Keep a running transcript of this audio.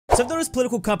So I've noticed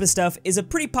political compass stuff is a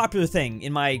pretty popular thing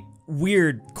in my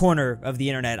weird corner of the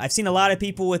internet. I've seen a lot of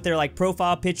people with their like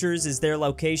profile pictures as their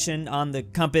location on the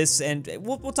compass, and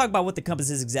we'll talk about what the compass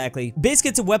is exactly. Basically,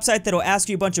 it's a website that'll ask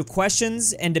you a bunch of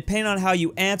questions, and depending on how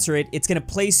you answer it, it's gonna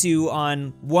place you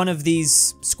on one of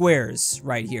these squares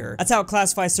right here. That's how it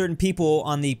classifies certain people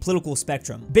on the political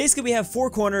spectrum. Basically, we have 4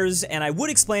 corners, and I would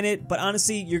explain it, but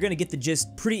honestly, you're gonna get the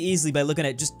gist pretty easily by looking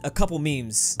at just a couple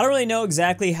memes. I don't really know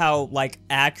exactly how like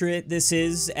accurate this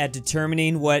is at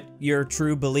determining what your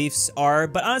true beliefs are,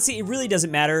 but honestly, it really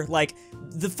doesn't matter. Like,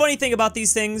 the funny thing about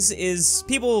these things is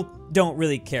people don't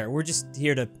really care. We're just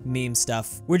here to meme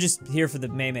stuff. We're just here for the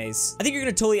memes. I think you're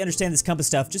gonna totally understand this compass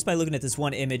stuff just by looking at this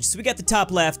one image. So we got the top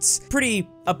left, pretty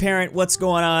apparent what's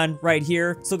going on right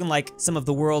here. It's looking like some of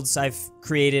the worlds I've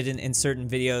created in certain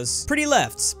videos. Pretty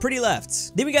left, pretty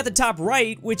left. Then we got the top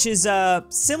right, which is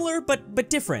similar but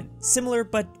different. Similar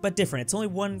but different. It's only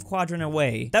one quadrant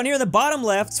away. Down here in the bottom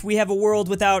left, we have a world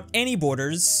without any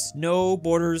borders. No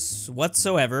borders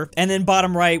whatsoever. And then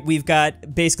bottom right, we've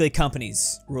got basically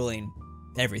companies ruling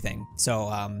everything. So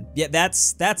yeah,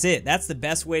 that's it. That's the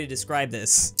best way to describe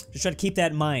this. Just try to keep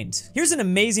that in mind. Here's an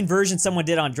amazing version someone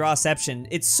did on Drawception.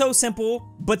 It's so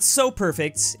simple, but so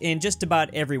perfect in just about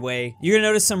every way. You're gonna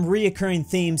notice some reoccurring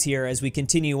themes here as we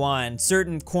continue on.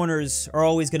 Certain corners are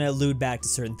always gonna allude back to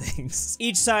certain things.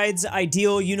 Each side's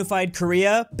ideal unified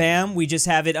Korea. Bam, we just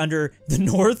have it under the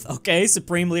North. Okay,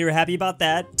 Supreme Leader, happy about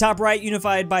that. Top right,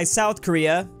 unified by South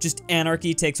Korea. Just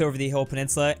anarchy takes over the whole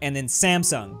peninsula, and then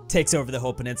Samsung takes over the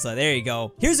whole peninsula. There you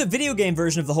go. Here's a video game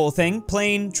version of the whole thing.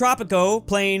 Playing Tropico,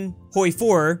 playing Hoi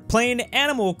 4, playing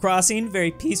Animal Crossing,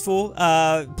 very peaceful,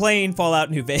 playing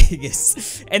Fallout New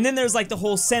Vegas. And then there's like the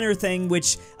whole center thing,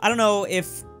 which I don't know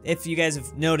if you guys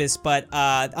have noticed, but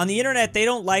on the internet, they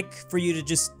don't like for you to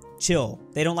just chill.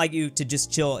 They don't like you to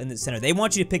just chill in the center. They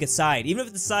want you to pick a side. Even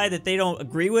if it's a side that they don't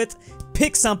agree with,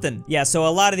 pick something. Yeah, so a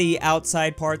lot of the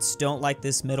outside parts don't like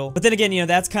this middle. But then again, you know,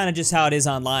 that's kind of just how it is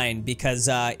online, because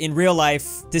in real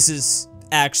life, this is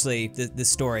actually the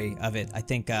story of it. I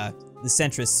think the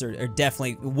centrists are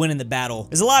definitely winning the battle.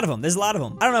 There's a lot of them. There's a lot of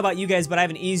them. I don't know about you guys, but I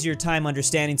have an easier time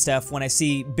understanding stuff when I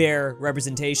see bare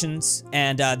representations.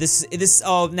 And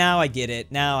oh, now I get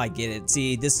it. Now I get it.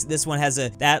 See, this one has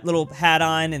that little hat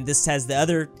on, and this has the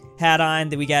other hat on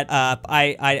that we got.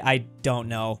 I don't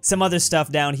know. Some other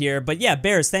stuff down here, but yeah,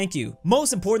 bears, thank you.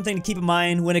 Most important thing to keep in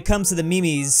mind when it comes to the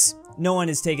memes, no one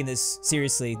is taking this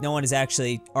seriously. No one is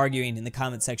actually arguing in the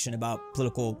comment section about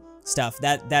political stuff.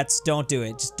 That's don't do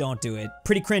it. Just don't do it.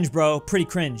 Pretty cringe, bro. Pretty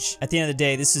cringe. At the end of the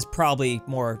day, this is probably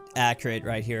more accurate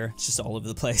right here. It's just all over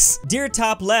the place. Dear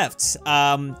top left.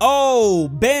 Oh,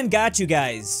 Ben got you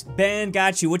guys. Ben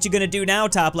got you. What you gonna do now,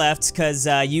 top left? Cause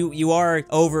you are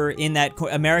over in that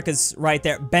America's right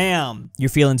there. Bam. Your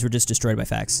feelings were just destroyed by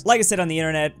facts. Like I said on the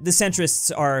internet, the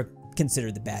centrists are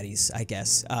considered the baddies, I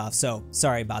guess. So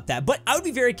sorry about that. But I would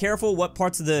be very careful what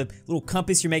parts of the little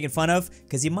compass you're making fun of,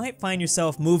 because you might find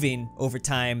yourself moving over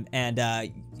time,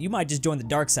 and you might just join the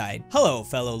dark side. Hello,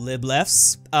 fellow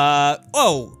lib-lefts.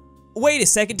 Oh, wait a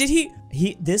second. Did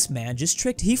this man just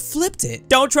tricked. He flipped it.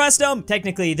 Don't trust him.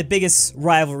 Technically, the biggest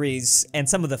rivalries and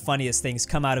some of the funniest things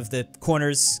come out of the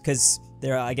corners, because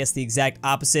they're, I guess, the exact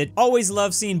opposite. Always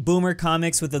love seeing boomer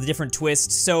comics with a different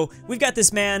twist. So we've got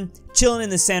this man chilling in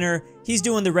the center. He's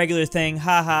doing the regular thing.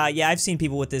 Haha, yeah, I've seen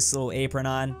people with this little apron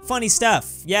on. Funny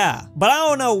stuff, yeah. But I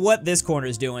don't know what this corner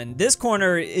is doing. This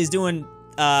corner is doing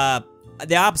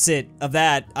the opposite of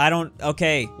that.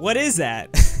 Okay, what is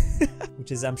that?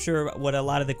 Which is, I'm sure, what a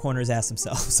lot of the corners ask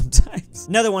themselves sometimes.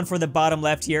 Another one for the bottom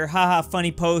left here. Haha,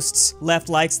 funny posts. Left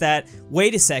likes that.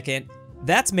 Wait a second.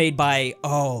 That's made by,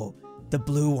 oh, the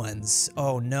blue ones.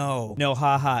 Oh no. No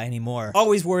haha anymore.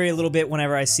 Always worry a little bit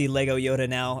whenever I see Lego Yoda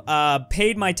now.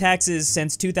 Paid my taxes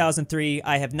since 2003.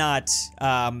 I have not.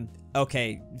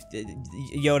 Okay.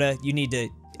 Yoda, you need to.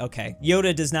 Okay.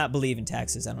 Yoda does not believe in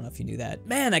taxes. I don't know if you knew that.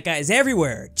 Man, that guy is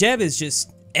everywhere. Jeb is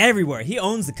just everywhere. He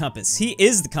owns the compass. He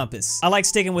is the compass. I like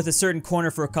sticking with a certain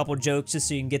corner for a couple jokes just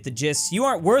so you can get the gist. You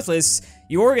aren't worthless.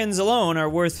 Your organs alone are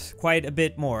worth quite a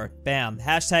bit more. Bam.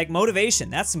 Hashtag motivation.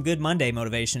 That's some good Monday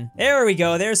motivation. There we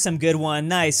go. There's some good one.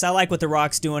 Nice. I like what The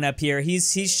Rock's doing up here.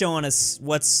 He's showing us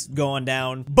what's going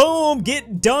down. Boom.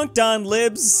 Get dunked on,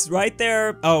 libs. Right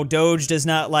there. Oh, Doge does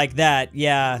not like that.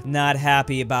 Yeah. Not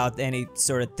happy about any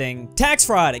sort of thing. Tax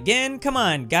fraud. Again? Come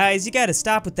on, guys. You gotta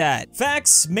stop with that.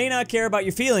 Facts may not care about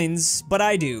your feelings, but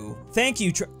I do. Thank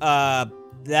you,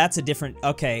 that's a different,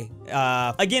 okay.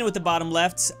 Again with the bottom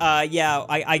left, yeah,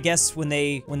 I guess when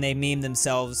they meme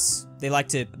themselves, They like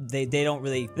to, they don't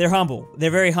really, they're humble.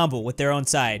 They're very humble with their own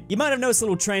side. You might have noticed a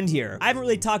little trend here. I haven't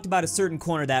really talked about a certain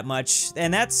corner that much,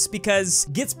 and that's because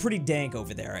it gets pretty dank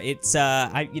over there. It's,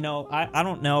 I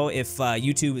don't know if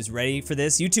YouTube is ready for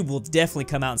this. YouTube will definitely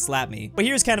come out and slap me. But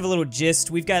here's kind of a little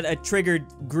gist. We've got a triggered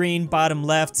green bottom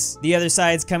left. The other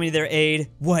side's coming to their aid.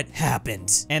 What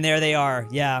happened? And there they are.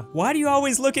 Yeah. Why do you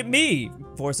always look at me?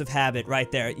 Force of habit right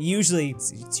there. Usually,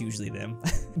 it's usually them.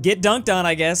 Get dunked on,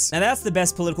 I guess. And that's the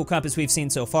best political compass we've seen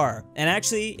so far. And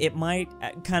actually, it might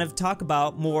kind of talk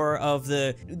about more of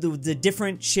the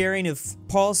different sharing of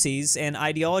policies and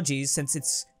ideologies, since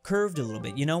it's curved a little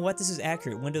bit. You know what? This is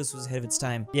accurate. Windows was ahead of its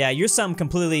time. Yeah, you're something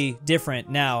completely different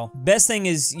now. Best thing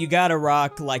is you gotta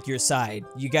rock like your side.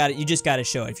 You just gotta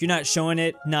show it. If you're not showing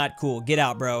it, not cool. Get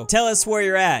out, bro. Tell us where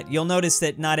you're at. You'll notice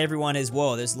that not everyone is,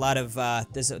 whoa, there's a lot of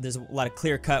there's a lot of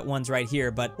clear-cut ones right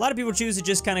here, but a lot of people choose to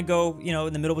just kind of go, you know,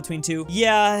 in the middle between two.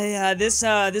 Yeah, this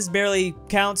barely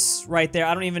counts right there.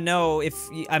 I don't even know if,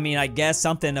 I mean, I guess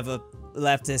something of a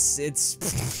leftist.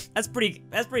 It's that's pretty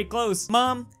close.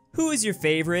 Mom, who is your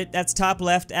favorite? That's top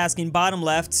left asking bottom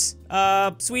left.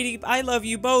 Sweetie, I love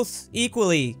you both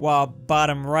equally. While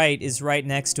bottom right is right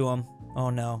next to him. Oh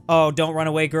no. Oh, don't run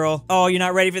away, girl. Oh, you're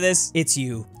not ready for this? It's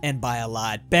you, and by a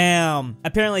lot. Bam!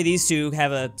 Apparently these two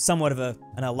have a somewhat of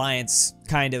an alliance,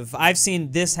 kind of. I've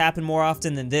seen this happen more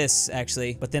often than this,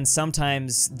 actually. But then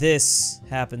sometimes this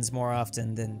happens more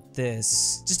often than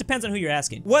this. Just depends on who you're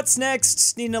asking. What's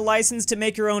next? Needing a license to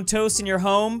make your own toast in your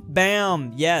home?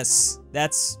 Bam! Yes.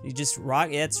 You just rock,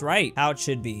 yeah, it's right. How it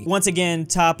should be. Once again,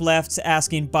 top left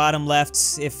asking bottom left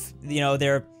if, you know,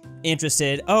 they're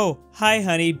interested. Oh, hi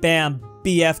honey, bam,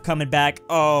 BF coming back.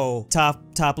 Oh, top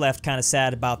left kind of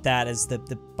sad about that as the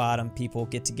bottom people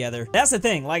get together. That's the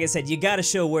thing, like I said, you gotta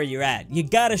show where you're at. You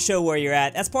gotta show where you're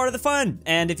at. That's part of the fun.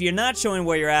 And if you're not showing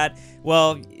where you're at,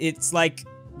 well, it's like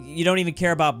you don't even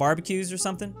care about barbecues or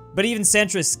something. But even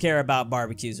centrists care about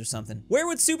barbecues or something. Where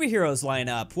would superheroes line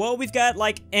up? Well, we've got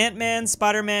like Ant-Man,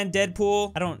 Spider-Man,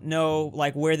 Deadpool. I don't know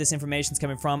like where this information's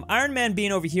coming from. Iron Man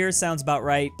being over here sounds about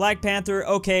right. Black Panther,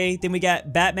 okay. Then we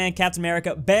got Batman, Captain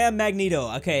America, bam,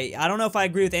 Magneto. Okay, I don't know if I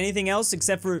agree with anything else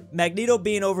except for Magneto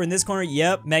being over in this corner.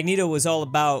 Yep, Magneto was all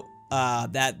about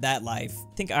that life.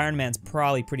 I think Iron Man's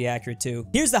probably pretty accurate too.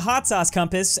 Here's the hot sauce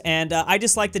compass, and I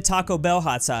just like the Taco Bell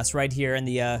hot sauce right here in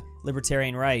the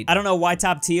libertarian right. I don't know why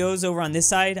Tapatio's over on this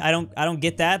side. I don't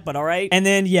get that, but all right. And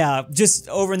then yeah, just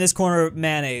over in this corner,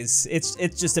 mayonnaise. It's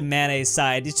just a mayonnaise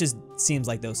side. It just seems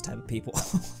like those type of people.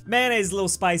 Mayonnaise is a little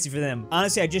spicy for them.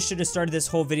 Honestly, I just should have started this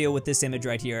whole video with this image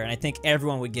right here, and I think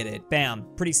everyone would get it. Bam.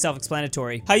 Pretty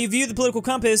self-explanatory. How you view the political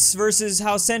compass versus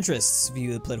how centrists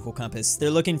view the political compass.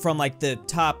 They're looking from like the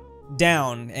top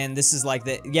down, and this is like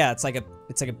the, yeah, it's like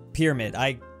a pyramid.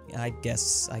 I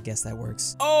guess that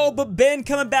works. Oh, but Ben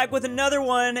coming back with another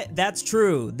one. That's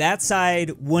true. That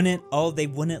side wouldn't, oh, they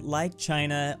wouldn't like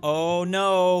China. Oh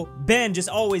no. Ben just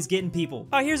always getting people.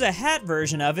 Oh, here's a hat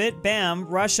version of it. Bam,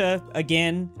 Russia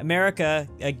again, America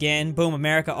again. Boom,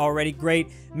 America already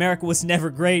great. America was never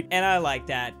great, and I like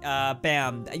that.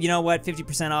 Bam. You know what?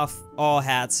 50% off all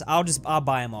hats. I'll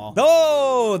buy them all.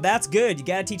 Oh, that's good. You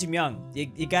gotta teach them young.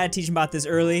 You gotta teach them about this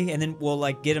early, and then we'll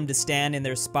like get them to stand in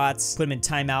their spots, put them in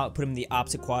timeout, put them in the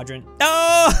opposite quadrant.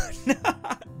 Oh,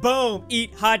 boom.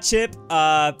 Eat hot chip.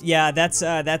 Yeah,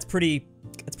 that's pretty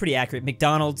accurate.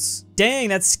 McDonald's. Dang,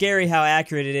 that's scary how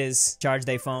accurate it is. Charge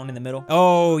they phone in the middle.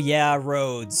 Oh yeah,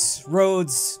 roads.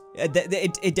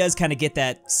 It does kind of get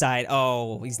that side.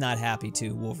 Oh, he's not happy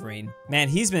too, Wolverine. Man,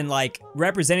 he's been like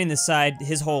representing this side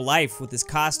his whole life with his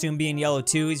costume being yellow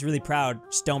too. He's really proud.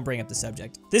 Just don't bring up the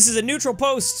subject. This is a neutral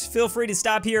post. Feel free to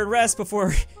stop here and rest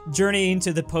before journeying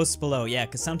to the posts below. Yeah,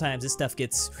 because sometimes this stuff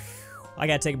gets, I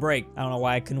gotta take a break. I don't know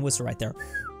why I couldn't whistle right there.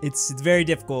 It's very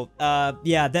difficult.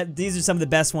 Yeah, these are some of the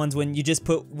best ones when you just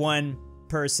put one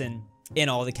person in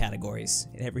all the categories,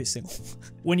 in every single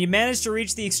when you manage to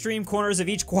reach the extreme corners of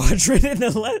each quadrant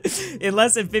in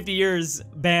less than 50 years,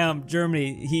 bam,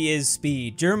 Germany, he is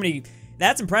speed. Germany,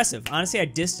 that's impressive. Honestly, I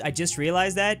just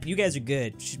realized that. You guys are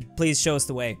good. Please show us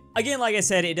the way. Again, like I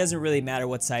said, it doesn't really matter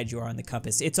what side you are on the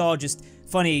compass. It's all just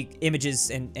funny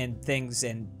images and things,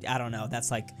 and I don't know,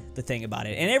 that's like the thing about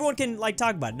it. And everyone can like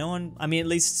talk about it. No one, I mean, at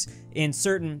least in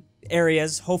certain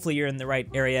areas, hopefully you're in the right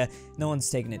area, no one's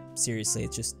taking it seriously.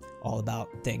 It's just all about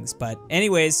things. But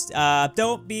anyways,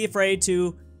 don't be afraid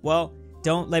to, well,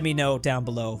 don't let me know down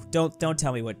below. Don't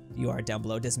tell me what you are down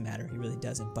below. It doesn't matter. It really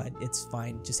doesn't, but it's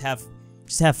fine. Just have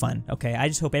fun, okay? I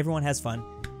just hope everyone has fun.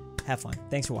 have fun.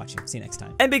 Thanks for watching. See you next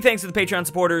time. And big thanks to the Patreon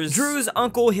supporters: Drew's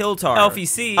Uncle Hiltar, Elphie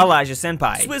C, Elijah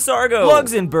Senpai, SwissAargau,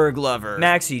 LuxembourgLover,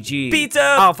 Maxy G, Pizza,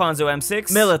 Alfonso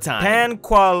M6, Millatime,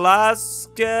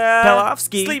 Kawalerzysta,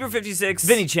 Pelovski, Sleeper56,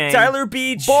 Vinnie C, Tyler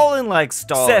Beach,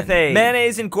 BallinLikeStalin, Seth A,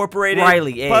 Mayonnaise Incorporated,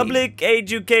 Riley A, Publick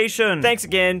Education. Thanks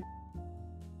again.